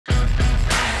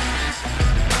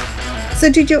So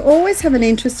did you always have an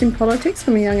interest in politics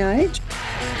from a young age?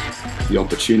 The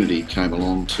opportunity came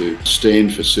along to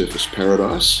stand for Surfers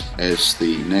Paradise as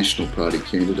the National Party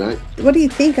candidate. What do you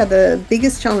think are the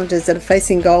biggest challenges that are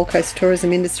facing Gold Coast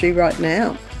tourism industry right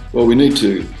now? Well, we need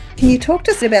to. Can you talk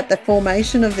to us about the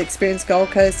formation of the Experience Gold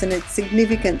Coast and its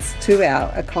significance to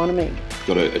our economy?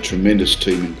 Got a tremendous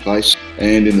team in place,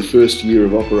 and in the first year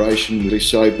of operation we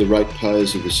saved the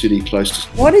ratepayers of the city close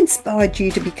to... What inspired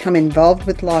you to become involved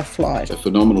with Life Flight? A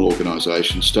phenomenal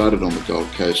organisation, started on the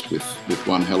Gold Coast with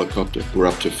one helicopter. We're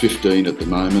up to 15 at the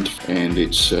moment, and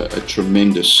it's a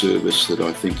tremendous service that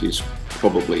I think is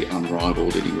probably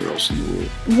unrivalled anywhere else in the world.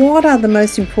 What are the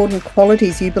most important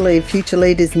qualities you believe future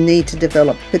leaders need to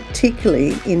develop,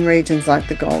 particularly in regions like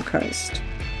the Gold Coast?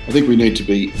 I think we need to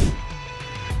be